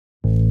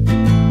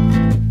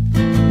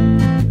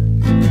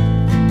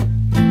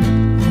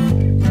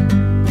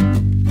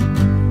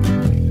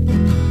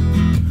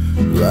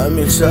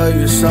Let me tell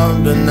you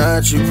something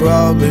that you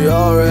probably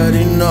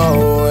already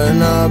know.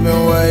 And I've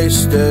been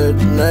wasted,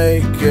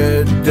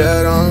 naked,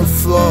 dead on the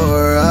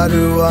floor. How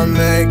do I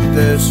make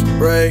this,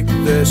 break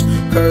this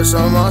curse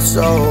on my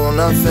soul?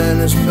 Nothing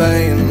is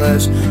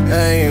painless,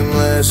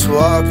 aimless,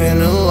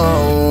 walking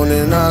alone.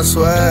 And I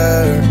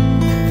swear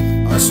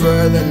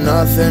that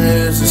nothing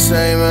is the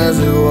same as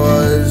it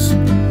was.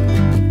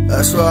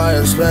 That's why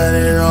I'm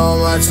spending all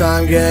my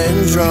time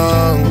getting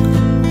drunk.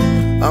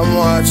 I'm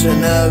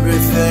watching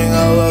everything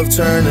I love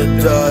turn to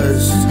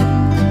dust,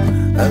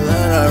 and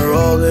then I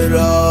rolled it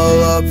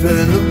all up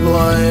in the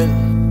blunt.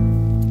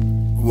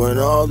 When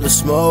all the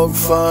smoke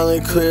finally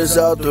clears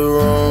out the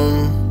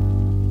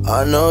room,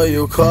 I know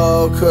you'll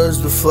call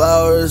 'cause the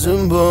flowers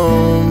in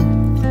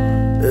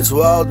bloom. It's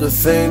wild to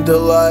think that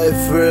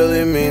life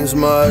really means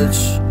much.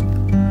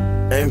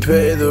 Ain't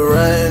paid the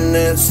rent and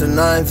it's the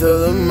 9th of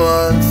the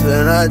month.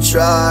 And I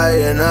try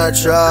and I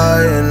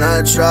try and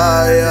I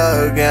try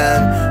again,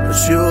 but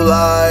you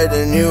lied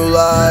and you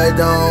lied,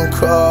 don't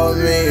call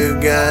me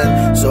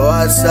again. So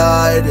I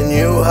sighed and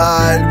you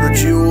hide,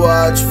 but you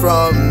watch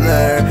from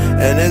there.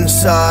 And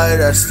inside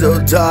I still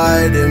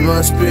died, it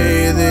must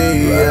be the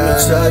end. Let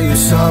me tell you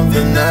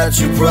something that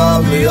you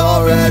probably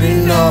already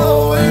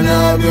know. And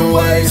I've been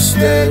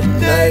wasted,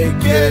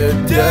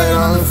 naked, dead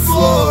on the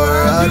floor.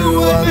 How do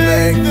I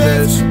make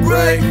this,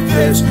 break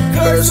this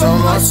curse on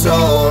my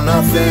soul?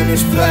 Nothing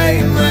is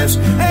painless,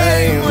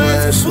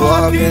 aimless,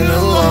 walking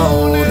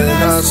alone.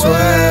 And I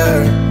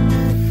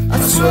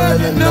swear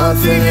that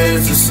nothing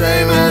is the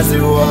same as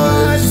it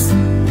was.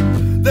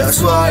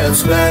 That's why I'm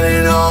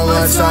spending all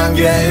my time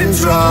getting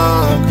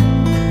drunk.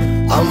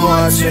 I'm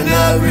watching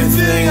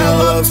everything I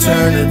love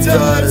turn to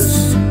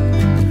dust,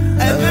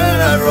 and then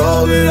I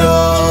rolled it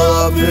all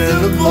up in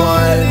the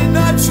blunt. And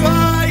I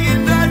tried